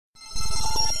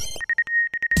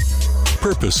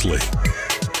Purposely.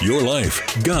 Your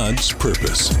life, God's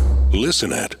purpose.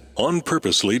 Listen at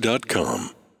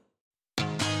onpurposely.com.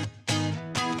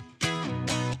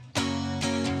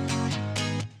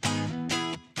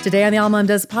 Today on the All Mom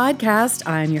Does podcast,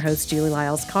 I'm your host, Julie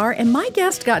Lyles Carr, and my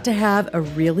guest got to have a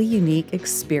really unique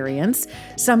experience,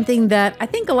 something that I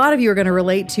think a lot of you are going to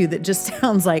relate to that just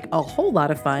sounds like a whole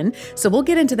lot of fun. So we'll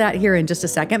get into that here in just a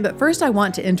second. But first, I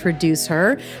want to introduce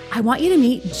her. I want you to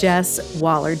meet Jess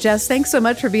Waller. Jess, thanks so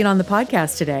much for being on the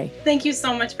podcast today. Thank you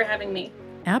so much for having me.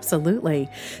 Absolutely.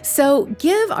 So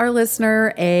give our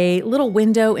listener a little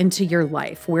window into your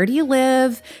life. Where do you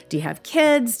live? Do you have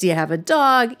kids? Do you have a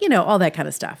dog? You know, all that kind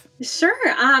of stuff. Sure.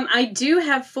 I do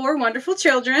have 4 wonderful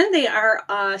children. They are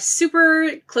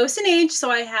super close in age. So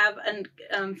I have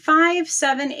 5,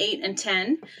 7, 8, and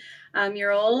 10 year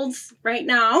olds right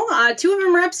now. 2 of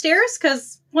them are upstairs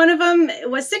because one of them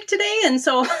was sick today. And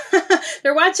so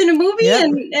they're watching a movie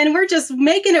and we're just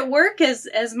making it work as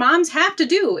moms have to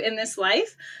do in this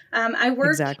life. I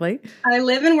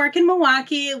live and work in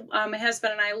Milwaukee. My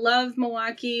husband and I love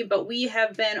Milwaukee, but we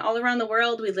have been all around the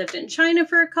world. We lived in China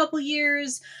for a couple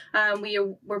years. We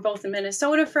were both in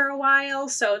Minnesota for a while.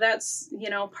 So that's,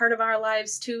 part of our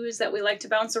lives too, is that we like to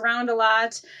bounce around a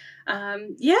lot.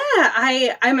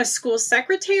 I'm a school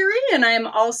secretary and I'm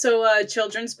also a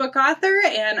children's book author,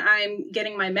 and I'm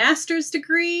getting my master's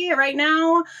degree right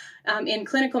now in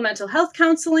clinical mental health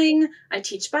counseling. I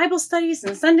teach Bible studies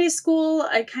and Sunday school.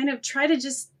 I kind of try to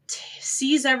just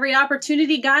seize every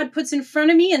opportunity God puts in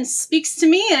front of me and speaks to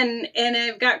me. And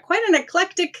I've got quite an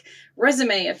eclectic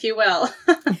resume, if you will.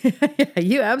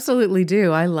 You absolutely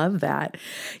do. I love that.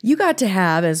 You got to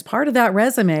have, as part of that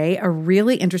resume, a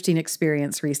really interesting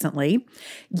experience recently.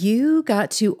 You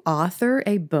got to author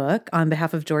a book on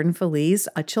behalf of Jordan Feliz,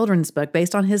 a children's book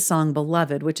based on his song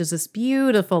Beloved, which is this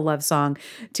beautiful love song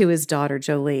to his daughter,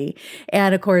 Jolie.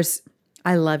 And of course,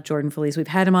 I love Jordan Feliz. We've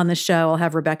had him on the show. I'll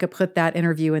have Rebecca put that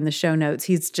interview in the show notes.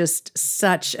 He's just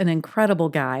such an incredible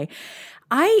guy.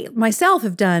 I myself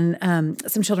have done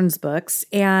some children's books,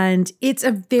 and it's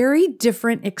a very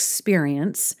different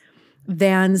experience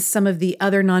than some of the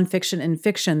other nonfiction and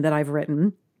fiction that I've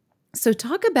written. So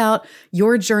talk about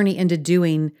your journey into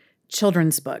doing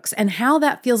children's books and how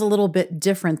that feels a little bit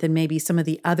different than maybe some of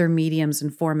the other mediums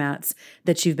and formats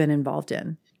that you've been involved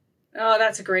in. Oh,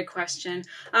 that's a great question.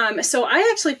 So I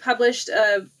actually published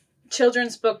a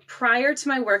children's book prior to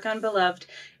my work on Beloved,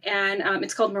 and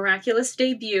it's called Miraculous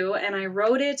Debut, and I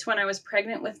wrote it when I was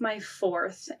pregnant with my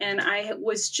 4th, and I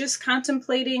was just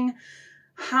contemplating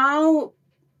how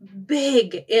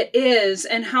big it is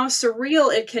and how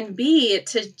surreal it can be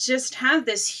to just have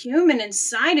this human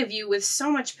inside of you with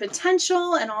so much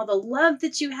potential and all the love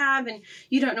that you have, and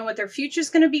you don't know what their future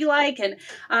is going to be like. And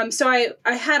so I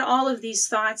had all of these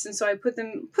thoughts, and so I put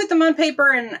them on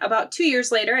paper, and about 2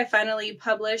 years later I finally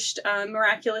published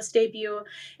Miraculous Debut,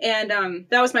 and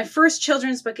that was my first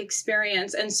children's book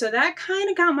experience, and so that kind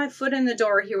of got my foot in the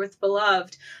door here with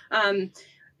Beloved. And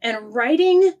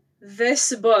writing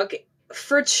this book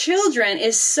for children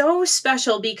is so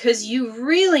special because you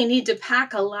really need to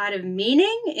pack a lot of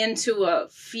meaning into a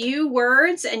few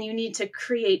words, and you need to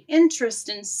create interest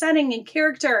in setting and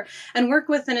character and work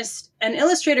with an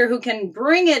illustrator who can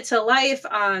bring it to life.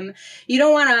 You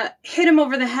don't want to hit them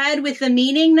over the head with the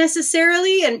meaning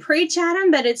necessarily and preach at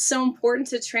them, but it's so important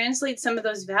to translate some of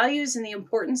those values and the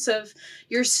importance of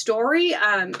your story.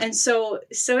 And so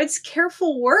it's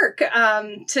careful work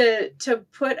to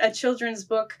put a children's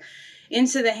book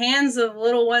into the hands of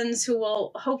little ones who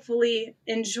will hopefully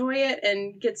enjoy it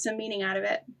and get some meaning out of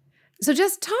it. So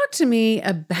just talk to me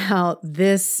about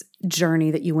this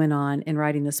journey that you went on in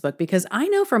writing this book, because I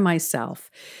know for myself,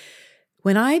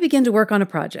 when I begin to work on a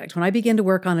project, when I begin to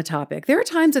work on a topic, there are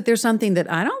times that there's something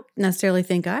that I don't necessarily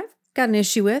think I've got an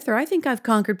issue with, or I think I've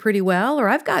conquered pretty well, or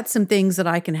I've got some things that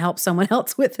I can help someone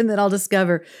else with, and that I'll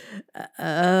discover,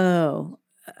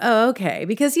 okay.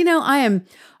 Because, I am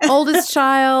oldest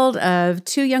child of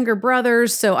 2 younger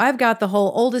brothers. So I've got the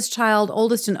whole oldest child,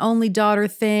 oldest and only daughter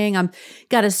thing. I'm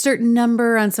got a certain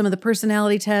number on some of the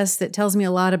personality tests that tells me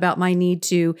a lot about my need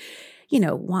to,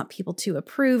 want people to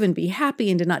approve and be happy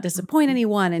and to not disappoint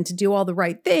anyone and to do all the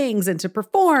right things and to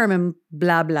perform and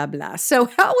blah, blah, blah. So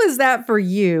how was that for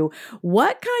you?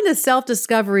 What kind of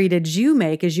self-discovery did you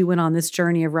make as you went on this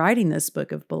journey of writing this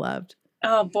book of Beloved?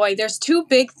 Oh boy, there's 2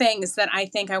 big things that I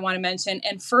think I want to mention.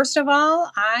 And first of all,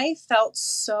 I felt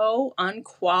so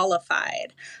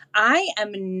unqualified. I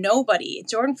am nobody.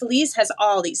 Jordan Feliz has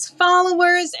all these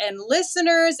followers and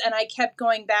listeners, and I kept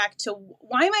going back to,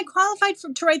 why am I qualified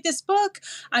to write this book?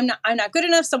 I'm not good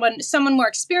enough. Someone more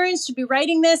experienced should be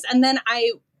writing this. And then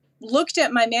I looked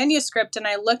at my manuscript and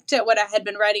I looked at what I had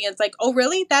been writing. It's like, oh,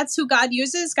 really? That's who God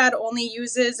uses? God only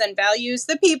uses and values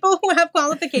the people who have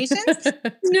qualifications?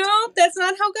 No, that's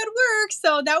not how God works.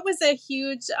 So that was a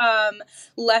huge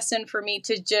lesson for me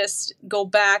to just go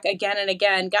back again and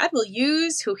again. God will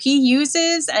use who he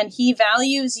uses, and he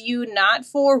values you not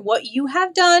for what you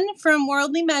have done from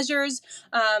worldly measures,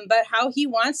 but how he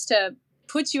wants to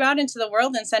put you out into the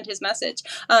world and send his message.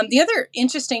 The other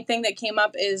interesting thing that came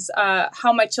up is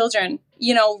how my children,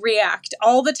 react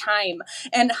all the time,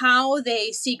 and how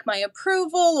they seek my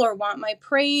approval or want my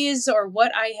praise, or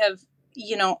what I have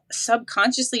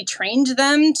subconsciously trained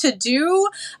them to do,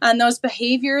 and those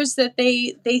behaviors that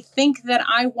they think that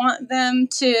I want them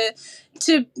to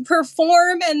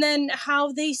perform, and then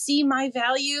how they see my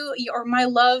value or my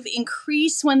love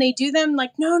increase when they do them.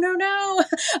 Like, no,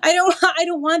 I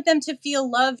don't want them to feel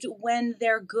loved when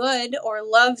they're good, or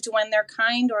loved when they're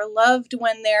kind, or loved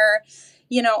when they're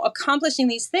accomplishing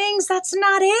these things. That's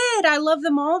not it. I love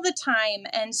them all the time.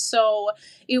 And so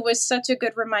it was such a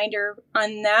good reminder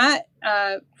on that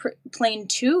plane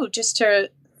too, just to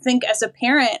think as a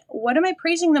parent, what am I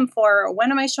praising them for?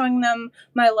 When am I showing them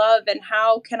my love? And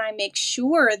how can I make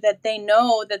sure that they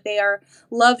know that they are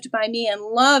loved by me and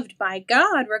loved by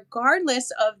God,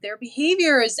 regardless of their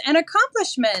behaviors and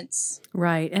accomplishments?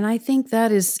 Right. And I think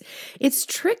it's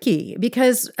tricky,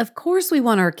 because of course we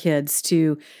want our kids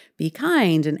to be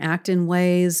kind and act in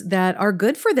ways that are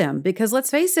good for them. Because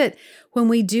let's face it, when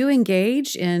we do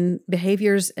engage in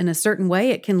behaviors in a certain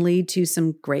way, it can lead to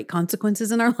some great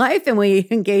consequences in our life. And we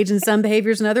engage in some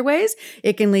behaviors in other ways,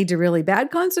 it can lead to really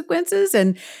bad consequences.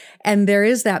 And there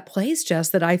is that place, Jess,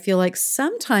 that I feel like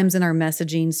sometimes in our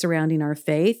messaging surrounding our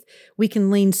faith, we can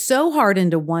lean so hard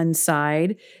into one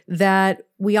side that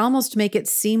we almost make it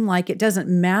seem like it doesn't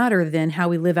matter then how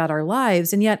we live out our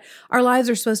lives. And yet our lives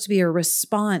are supposed to be a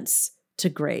response to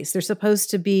grace. They're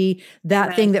supposed to be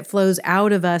that thing that flows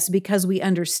out of us because we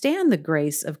understand the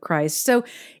grace of Christ. So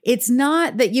it's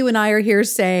not that you and I are here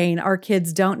saying our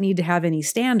kids don't need to have any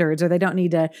standards, or they don't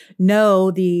need to know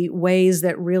the ways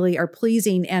that really are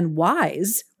pleasing and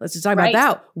wise. Let's just talk about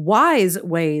that. Wise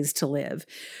ways to live.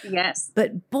 Yes.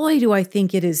 But boy, do I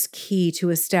think it is key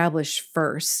to establish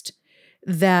first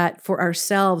that for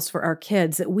ourselves, for our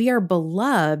kids, that we are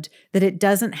beloved, that it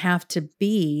doesn't have to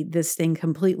be this thing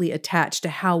completely attached to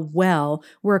how well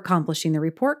we're accomplishing the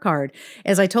report card.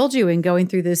 As I told you in going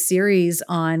through this series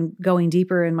on going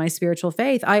deeper in my spiritual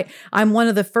faith, I'm one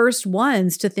of the first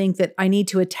ones to think that I need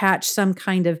to attach some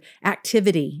kind of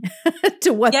activity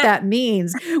to what that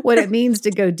means, what it means to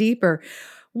go deeper.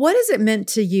 What has it meant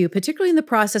to you, particularly in the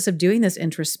process of doing this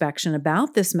introspection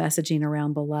about this messaging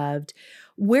around beloved?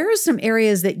 Where are some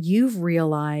areas that you've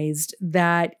realized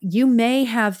that you may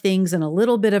have things in a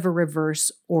little bit of a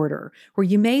reverse order, where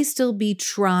you may still be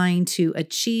trying to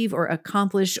achieve or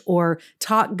accomplish or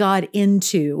talk God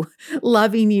into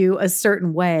loving you a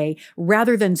certain way,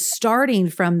 rather than starting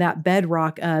from that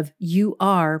bedrock of you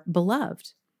are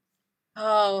beloved?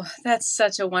 Oh, that's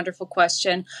such a wonderful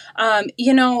question.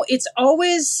 It's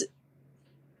always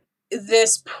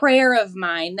this prayer of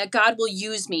mine that God will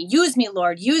use me,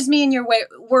 Lord, use me in your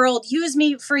world, use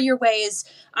me for your ways.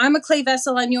 I'm a clay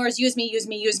vessel, I'm yours. Use me, use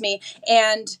me, use me.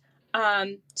 And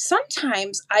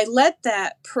sometimes I let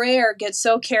that prayer get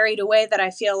so carried away that I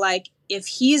feel like if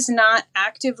he's not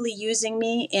actively using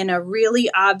me in a really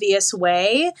obvious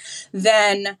way,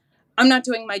 then I'm not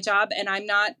doing my job and I'm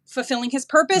not fulfilling his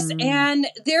purpose, and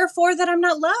therefore that I'm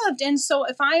not loved. And so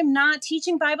if I'm not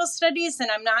teaching Bible studies and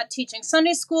I'm not teaching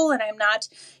Sunday school and I'm not,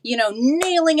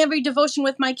 nailing every devotion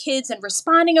with my kids and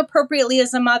responding appropriately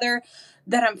as a mother,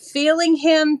 that I'm failing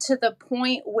him to the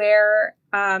point where,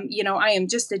 I am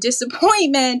just a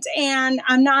disappointment and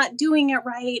I'm not doing it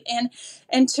right.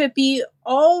 And to be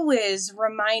always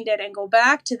reminded and go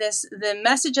back to this, the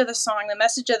message of the song, the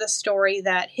message of the story,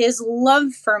 that his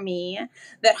love for me,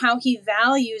 that how he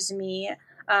values me,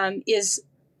 is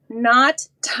not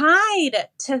tied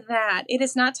to that. It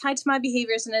is not tied to my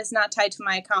behaviors, and it is not tied to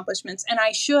my accomplishments. And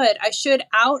I should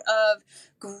out of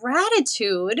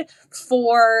gratitude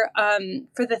for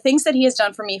the things that he has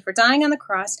done for me, for dying on the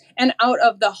cross, and out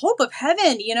of the hope of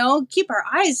heaven, keep our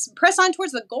eyes, press on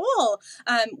towards the goal,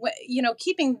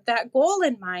 keeping that goal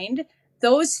in mind.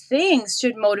 Those things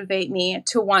should motivate me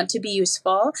to want to be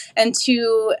useful and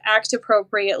to act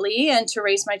appropriately and to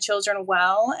raise my children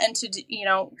well, and to,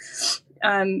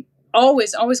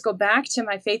 always go back to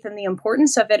my faith and the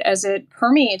importance of it as it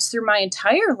permeates through my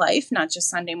entire life, not just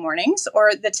Sunday mornings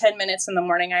or the 10 minutes in the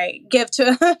morning I give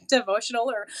to a devotional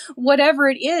or whatever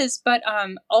it is, but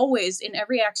always in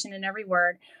every action and every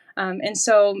word. And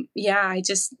so, yeah, I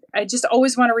just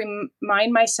always want to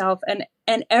remind myself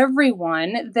and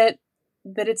everyone that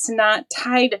it's not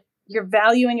tied. Your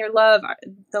value and your love,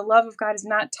 the love of God is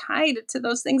not tied to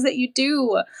those things that you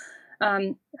do.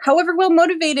 However well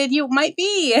motivated you might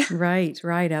be. Right,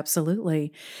 right,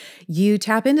 absolutely. You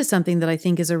tap into something that I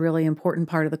think is a really important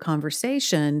part of the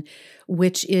conversation,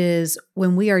 which is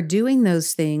when we are doing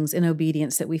those things in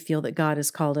obedience that we feel that God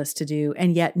has called us to do,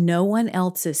 and yet no one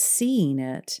else is seeing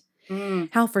it. Mm.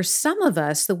 How for some of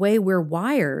us, the way we're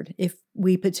wired, if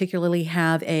we particularly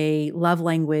have a love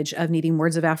language of needing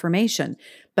words of affirmation,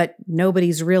 but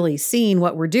nobody's really seeing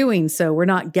what we're doing, so we're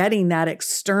not getting that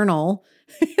external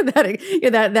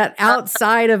that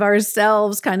outside of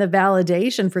ourselves kind of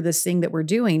validation for this thing that we're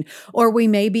doing. Or we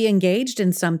may be engaged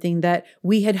in something that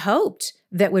we had hoped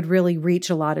that would really reach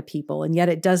a lot of people, and yet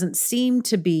it doesn't seem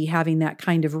to be having that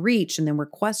kind of reach. And then we're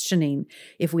questioning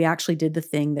if we actually did the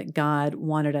thing that God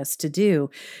wanted us to do.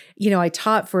 I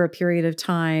taught for a period of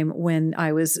time when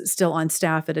I was still on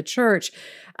staff at a church,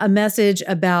 a message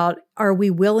about, are we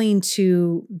willing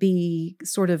to be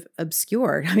sort of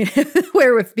obscured? I mean,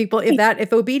 where if people,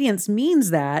 if obedience means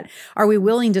that, are we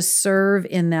willing to serve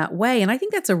in that way? And I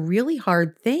think that's a really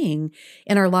hard thing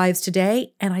in our lives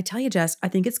today. And I tell you, Jess, I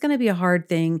think it's going to be a hard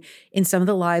thing in some of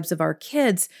the lives of our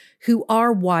kids who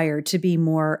are wired to be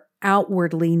more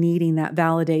outwardly needing that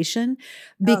validation,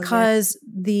 because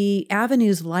the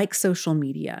avenues like social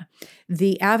media,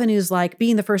 the avenues like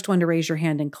being the first one to raise your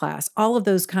hand in class, all of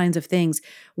those kinds of things,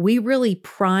 we really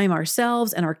prime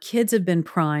ourselves, and our kids have been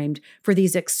primed for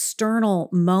these external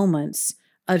moments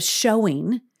of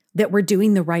showing that we're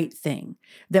doing the right thing,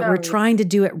 that we're trying to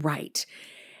do it right.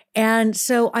 And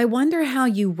so I wonder how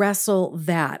you wrestle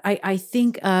that. I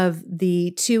think of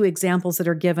the two examples that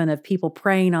are given of people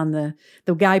praying on the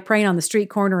guy praying on the street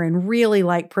corner and really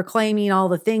like proclaiming all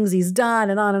the things he's done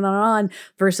and on and on and on,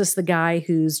 versus the guy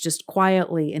who's just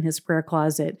quietly in his prayer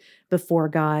closet before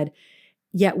God.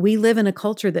 Yet we live in a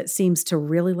culture that seems to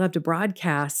really love to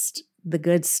broadcast the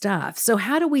good stuff. So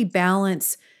how do we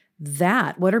balance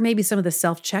that? What are maybe some of the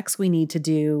self-checks we need to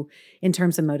do in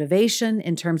terms of motivation,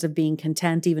 in terms of being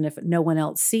content, even if no one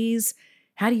else sees?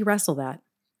 How do you wrestle that?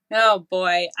 Oh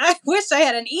boy, I wish I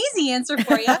had an easy answer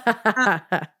for you.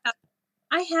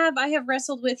 I have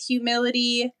wrestled with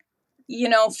humility,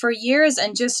 for years,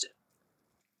 and just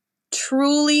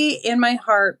truly in my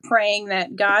heart praying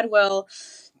that God will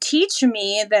teach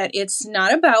me that it's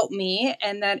not about me,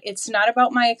 and that it's not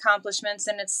about my accomplishments,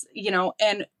 and it's,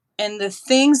 and the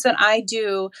things that I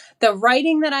do, the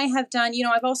writing that I have done.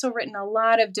 I've also written a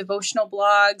lot of devotional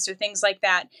blogs or things like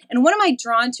that. And what am I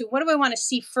drawn to? What do I want to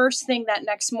see first thing that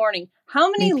next morning? How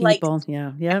many likes,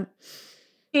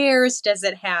 shares does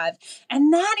it have?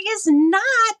 And that is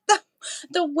not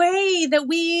the way that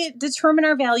we determine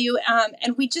our value.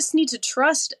 And we just need to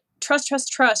trust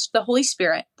the Holy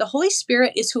Spirit. The Holy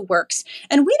Spirit is who works.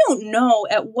 And we don't know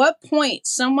at what point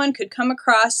someone could come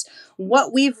across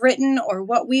what we've written or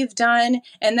what we've done,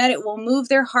 and that it will move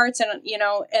their hearts, and,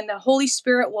 and the Holy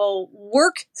Spirit will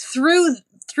work through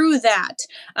that.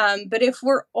 But if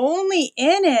we're only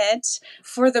in it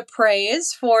for the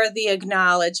praise, for the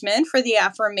acknowledgement, for the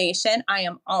affirmation — I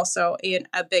am also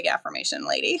a big affirmation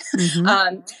lady.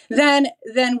 Mm-hmm.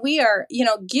 Then we are,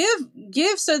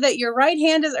 give so that your right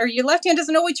hand or your left hand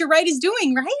doesn't know what your right is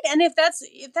doing, right? And if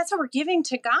that's how we're giving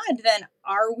to God, then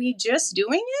are we just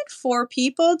doing it for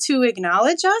people to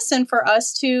acknowledge us and for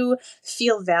us to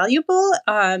feel valuable?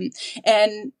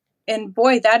 And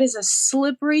boy, that is a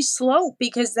slippery slope,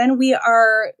 because then we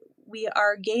are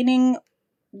gaining,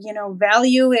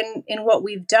 value in what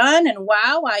we've done, and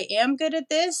wow, I am good at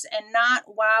this, and not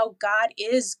wow, God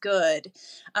is good.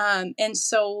 And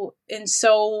so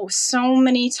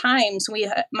many times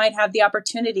we might have the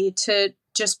opportunity to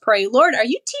just pray, Lord, are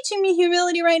you teaching me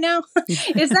humility right now?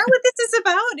 Is that what this is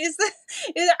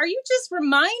about? Are you just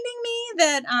reminding me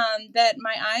that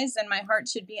my eyes and my heart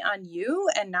should be on you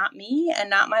and not me, and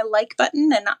not my like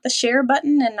button and not the share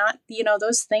button, and not,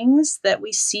 those things that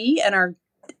we see and are,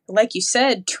 like you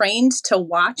said, trained to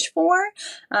watch for?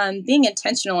 Being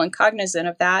intentional and cognizant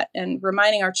of that, and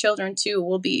reminding our children too,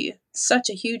 will be such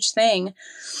a huge thing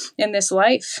in this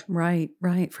life. Right.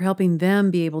 For helping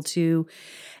them be able to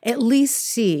at least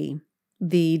see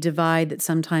the divide that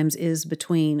sometimes is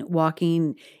between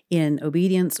walking in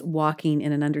obedience, walking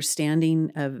in an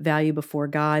understanding of value before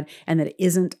God, and that it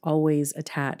isn't always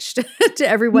attached to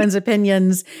everyone's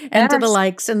opinions and to the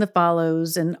likes and the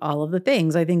follows and all of the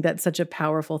things. I think that's such a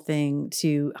powerful thing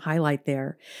to highlight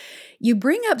there. You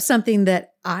bring up something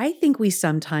that I think we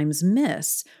sometimes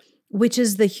miss, which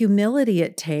is the humility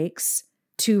it takes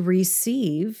to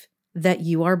receive that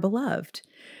you are beloved,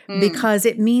 Mm. because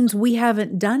it means we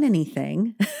haven't done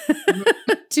anything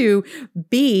to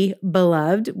be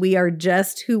beloved. We are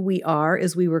just who we are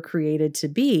as we were created to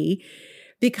be.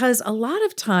 Because a lot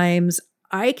of times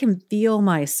I can feel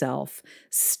myself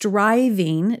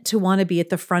striving to want to be at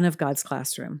the front of God's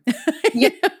classroom. Yeah.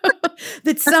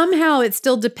 That somehow it's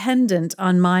still dependent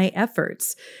on my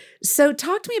efforts. So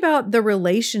talk to me about the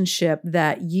relationship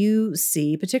that you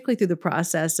see, particularly through the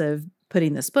process of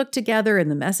putting this book together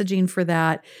and the messaging for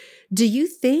that. Do you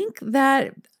think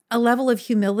that a level of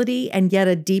humility and yet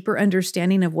a deeper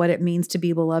understanding of what it means to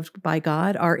be beloved by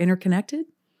God are interconnected?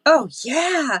 Oh,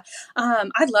 yeah.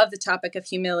 I love the topic of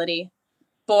humility.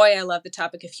 Boy, I love the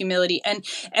topic of humility. And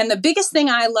the biggest thing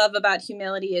I love about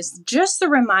humility is just the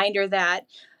reminder that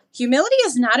humility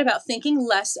is not about thinking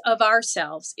less of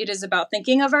ourselves. It is about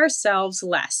thinking of ourselves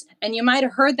less. And you might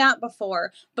have heard that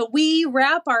before, but we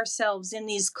wrap ourselves in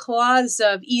these cloths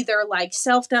of either like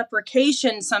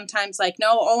self-deprecation, sometimes like,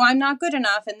 no, oh, I'm not good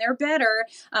enough and they're better.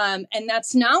 And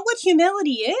that's not what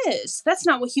humility is. That's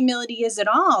not what humility is at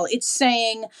all. It's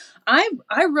saying, I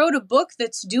wrote a book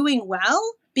that's doing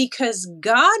well because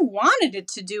God wanted it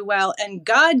to do well, and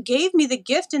God gave me the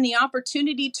gift and the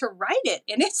opportunity to write it,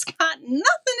 and it's got nothing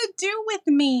to do with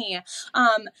me.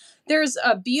 There's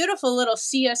a beautiful little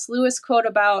C.S. Lewis quote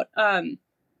about,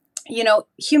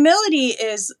 humility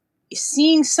is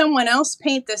seeing someone else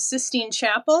paint the Sistine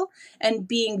Chapel and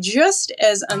being just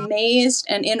as amazed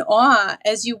and in awe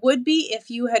as you would be if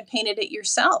you had painted it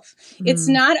yourself. It's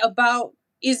not about,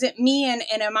 is it me and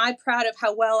am I proud of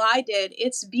how well I did?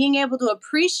 It's being able to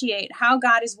appreciate how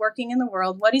God is working in the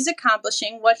world, what he's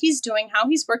accomplishing, what he's doing, how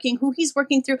he's working, who he's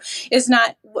working through is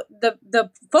not the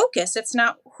focus. It's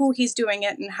not who he's doing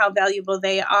it and how valuable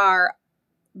they are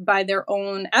by their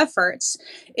own efforts.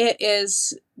 It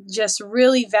is just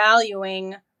really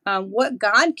valuing what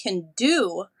God can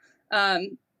do,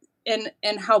 and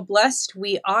how blessed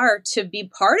we are to be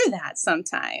part of that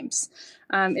sometimes,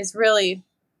 is really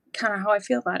kind of how I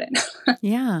feel about it.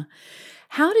 Yeah.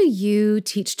 How do you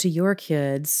teach to your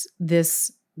kids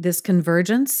this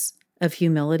convergence of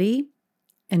humility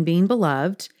and being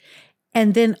beloved,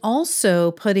 and then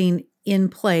also putting in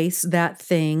place that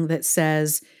thing that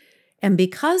says, and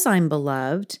because I'm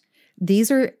beloved,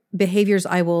 these are behaviors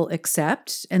I will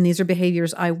accept, and these are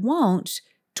behaviors I won't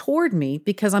toward me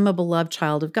because I'm a beloved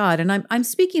child of God. And I'm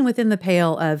speaking within the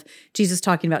pale of Jesus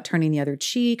talking about turning the other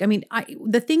cheek. I mean,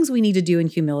 the things we need to do in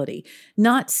humility,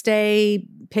 not stay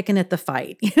picking at the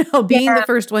fight, being the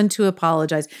first one to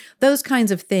apologize, those kinds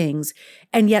of things.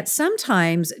 And yet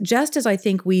sometimes, just as I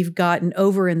think we've gotten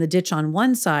over in the ditch on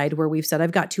one side where we've said,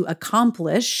 I've got to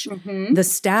accomplish the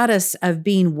status of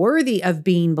being worthy of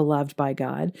being beloved by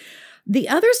God, the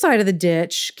other side of the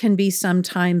ditch can be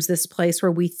sometimes this place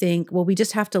where we think, well, we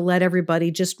just have to let everybody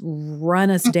just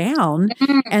run us down,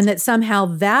 and that somehow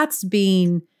that's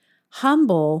being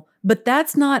humble, but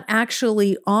that's not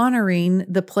actually honoring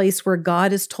the place where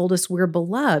God has told us we're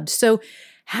beloved. So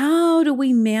how do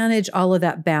we manage all of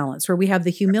that balance where we have the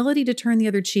humility to turn the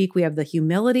other cheek, we have the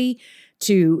humility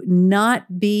to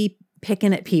not be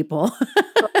picking at people,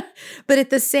 but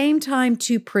at the same time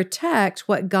to protect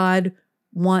what God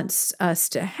wants us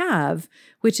to have,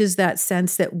 which is that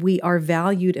sense that we are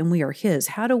valued and we are his?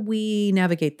 How do we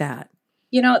navigate that?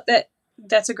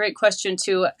 That's a great question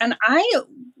too. And how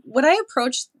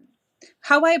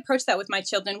I approach that with my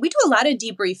children, we do a lot of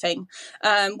debriefing.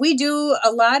 We do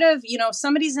a lot of,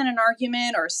 somebody's in an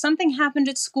argument or something happened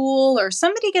at school or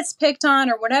somebody gets picked on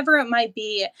or whatever it might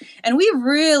be. And we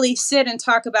really sit and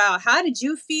talk about, how did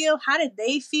you feel? How did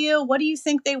they feel? What do you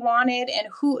think they wanted? And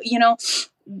who,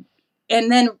 and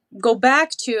then go back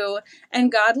to,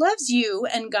 and God loves you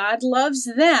and God loves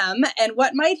them. And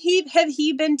what might have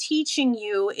he been teaching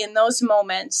you in those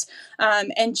moments?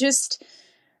 And just,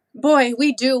 boy,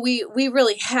 we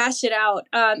really hash it out.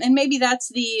 And maybe that's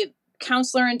the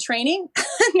counselor in training.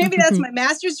 Maybe that's my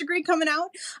master's degree coming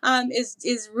out,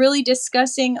 is really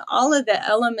discussing all of the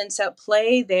elements at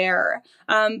play there.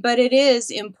 But it is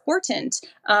important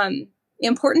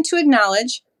to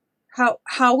acknowledge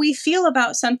how we feel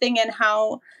about something and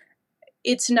how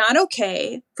it's not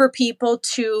okay for people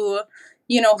to,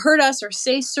 hurt us or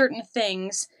say certain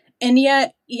things. And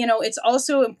yet, it's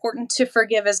also important to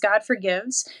forgive as God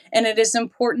forgives. And it is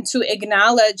important to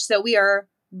acknowledge that we are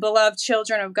beloved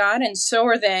children of God, and so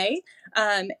are they.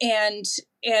 And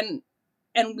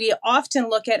we often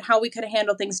look at how we could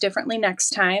handle things differently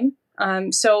next time.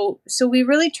 So we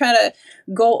really try to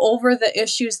go over the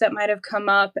issues that might have come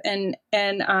up, and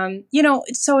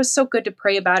it's so good to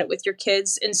pray about it with your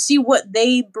kids and see what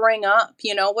they bring up,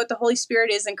 what the Holy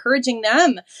Spirit is encouraging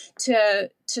them to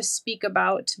speak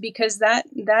about, because that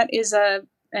is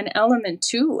an element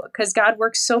too, because God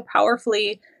works so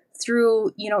powerfully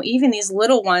through, even these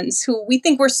little ones who we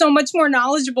think we're so much more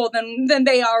knowledgeable than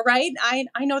they are, right?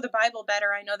 I know the Bible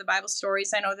better. I know the Bible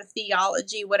stories. I know the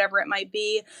theology, whatever it might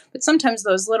be. But sometimes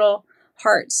those little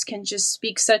hearts can just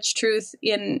speak such truth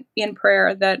in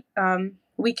prayer that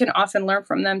we can often learn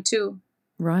from them too.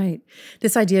 Right.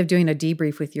 This idea of doing a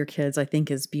debrief with your kids, I think,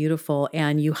 is beautiful.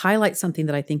 And you highlight something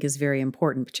that I think is very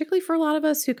important, particularly for a lot of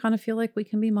us who kind of feel like we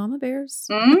can be mama bears,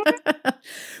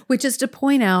 which is to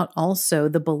point out also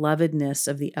the belovedness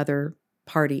of the other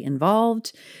party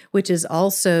involved, which is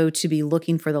also to be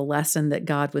looking for the lesson that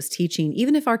God was teaching,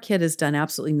 even if our kid has done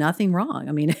absolutely nothing wrong.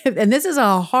 I mean, and this is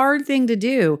a hard thing to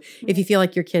do if you feel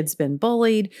like your kid's been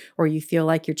bullied or you feel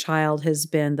like your child has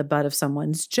been the butt of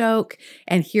someone's joke.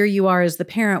 And here you are as the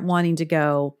parent wanting to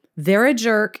go, they're a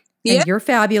jerk and you're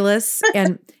fabulous.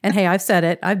 And hey, I've said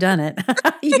it, I've done it.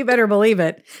 You better believe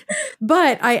it.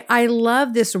 But I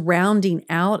love this rounding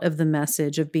out of the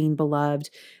message of being beloved,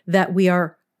 that we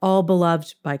are all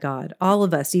beloved by God, all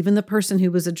of us, even the person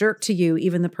who was a jerk to you,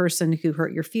 even the person who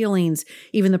hurt your feelings,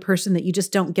 even the person that you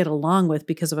just don't get along with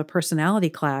because of a personality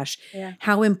clash. Yeah.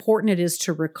 How important it is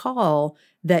to recall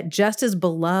that just as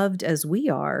beloved as we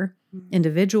are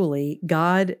individually,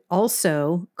 God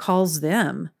also calls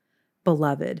them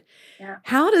beloved. Yeah.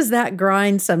 How does that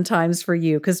grind sometimes for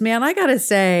you? Because man, I got to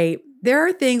say, there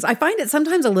are things, I find it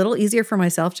sometimes a little easier for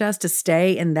myself, Jess, to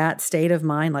stay in that state of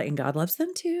mind, like, and God loves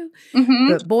them too.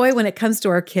 But boy, when it comes to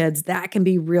our kids, that can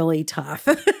be really tough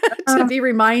to be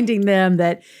reminding them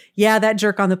that, yeah, that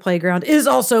jerk on the playground is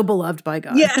also beloved by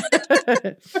God. Yeah.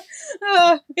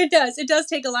 It does. It does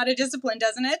take a lot of discipline,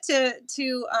 doesn't it?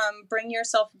 To bring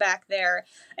yourself back there.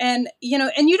 And,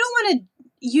 and you don't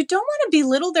want to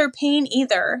belittle their pain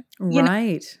either.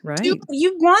 Right.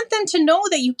 You want them to know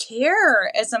that you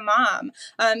care as a mom.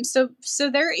 So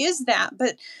there is that.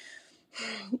 But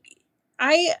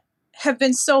I have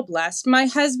been so blessed. My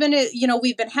husband,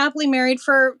 we've been happily married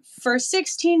for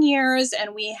 16 years,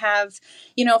 and we have,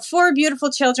 4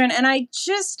 beautiful children. And I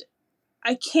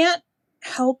can't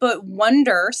help but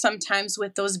wonder sometimes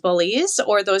with those bullies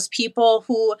or those people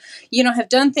who, have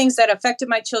done things that affected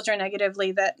my children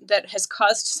negatively, that has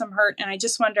caused some hurt. And I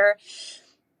just wonder,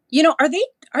 are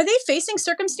they facing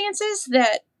circumstances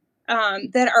that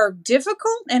are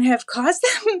difficult and have caused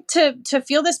them to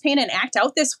feel this pain and act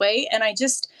out this way? And I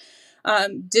just,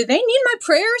 do they need my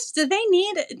prayers? Do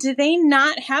they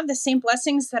not have the same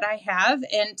blessings that I have?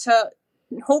 And to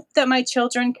hope that my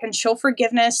children can show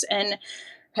forgiveness and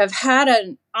have had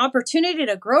an opportunity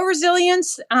to grow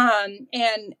resilience,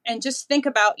 and just think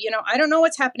about, I don't know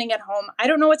what's happening at home. I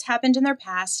don't know what's happened in their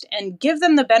past, and give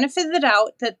them the benefit of the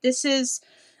doubt that this is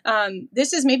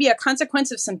maybe a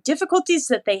consequence of some difficulties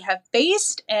that they have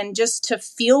faced, and just to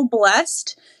feel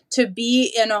blessed to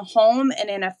be in a home and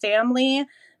in a family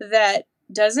that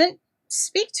doesn't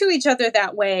speak to each other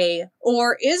that way,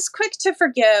 or is quick to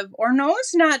forgive, or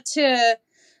knows not to,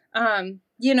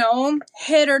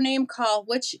 hit or name call,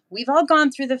 which we've all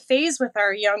gone through the phase with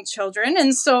our young children.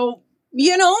 And so,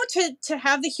 to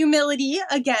have the humility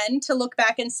again, to look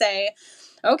back and say,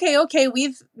 okay,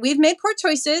 we've made poor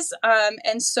choices.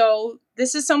 And so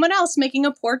this is someone else making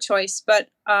a poor choice, but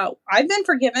I've been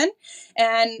forgiven,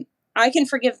 and I can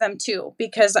forgive them too,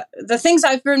 because the things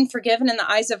I've been forgiven in the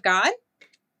eyes of God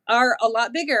are a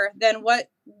lot bigger than what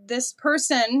this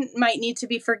person might need to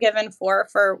be forgiven for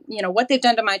what they've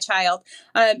done to my child.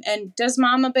 And does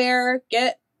Mama Bear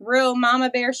get real Mama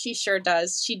Bear? She sure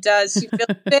does. She does. She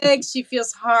feels big. She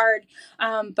feels hard.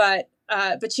 But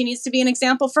she needs to be an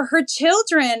example for her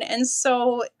children. And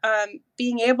so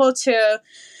being able to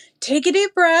take a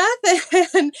deep breath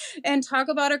and talk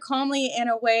about it calmly in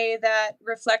a way that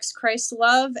reflects Christ's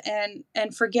love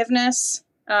and forgiveness,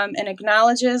 and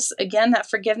acknowledges, again, that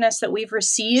forgiveness that we've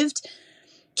received,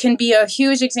 can be a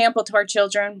huge example to our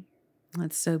children.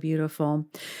 That's so beautiful.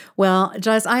 Well,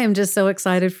 Jess, I am just so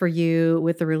excited for you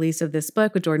with the release of this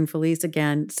book with Jordan Feliz.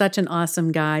 Again, such an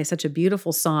awesome guy, such a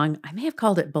beautiful song. I may have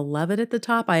called it Beloved at the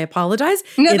top. I apologize.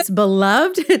 It's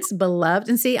Beloved. It's Beloved.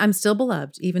 And see, I'm still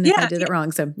beloved, even if I did it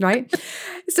wrong. So, right?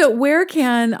 So where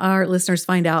can our listeners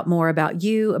find out more about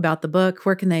you, about the book?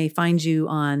 Where can they find you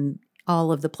on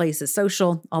all of the places,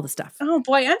 social, all the stuff? Oh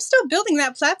boy, I'm still building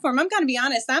that platform. I'm going to be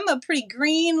honest. I'm a pretty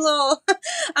green little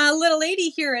lady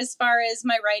here as far as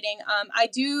my writing. I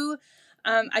do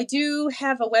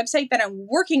have a website that I'm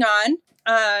working on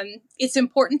It's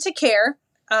important to care.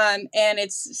 And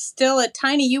it's still a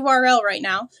tiny URL right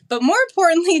now. But more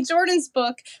importantly, Jordan's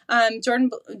book,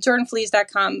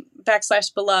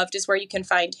 jordanflees.com/beloved is where you can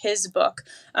find his book.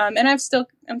 And I'm still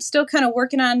kind of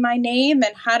working on my name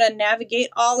and how to navigate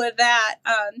all of that.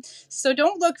 So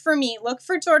don't look for me, look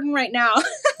for Jordan right now.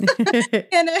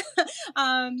 And,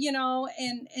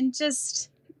 and just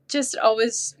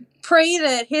always pray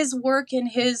that his work and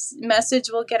his message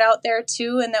will get out there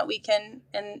too, and that we can,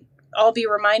 and all be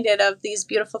reminded of these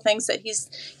beautiful things that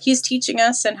he's teaching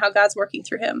us and how God's working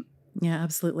through him. Yeah,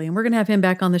 absolutely. And we're going to have him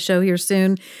back on the show here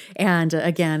soon. And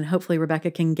again, hopefully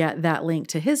Rebecca can get that link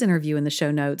to his interview in the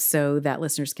show notes so that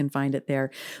listeners can find it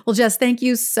there. Well, Jess, thank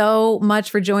you so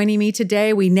much for joining me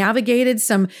today. We navigated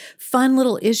some fun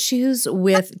little issues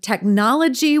with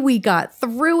technology. We got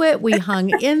through it. We hung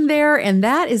in there. And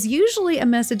that is usually a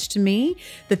message to me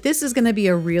that this is going to be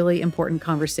a really important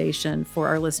conversation for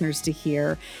our listeners to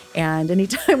hear. And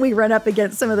anytime we run up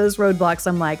against some of those roadblocks,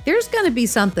 I'm like, there's going to be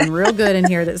something real good in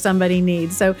here that somebody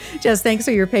needs. So Jess, thanks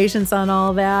for your patience on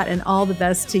all that, and all the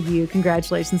best to you.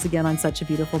 Congratulations again on such a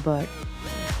beautiful book.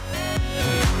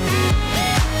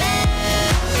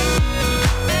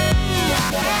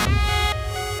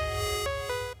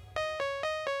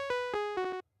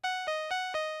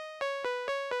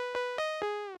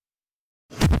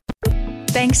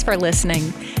 Thanks for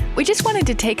listening. We just wanted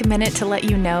to take a minute to let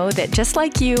you know that just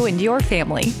like you and your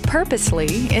family,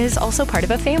 Purposely is also part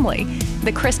of a family,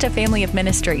 the Christa Family of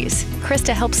Ministries.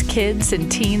 Christa helps kids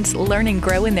and teens learn and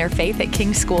grow in their faith at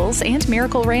King Schools and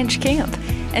Miracle Ranch Camp.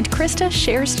 And Christa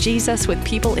shares Jesus with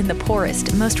people in the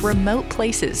poorest, most remote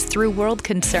places through World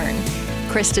Concern.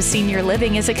 Christa Senior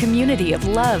Living is a community of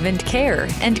love and care,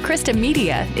 and Christa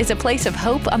Media is a place of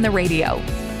hope on the radio.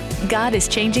 God is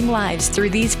changing lives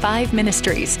through these 5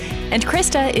 ministries, and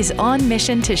Christa is on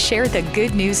mission to share the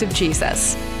good news of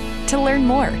Jesus. To learn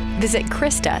more, visit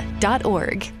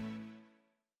Christa.org.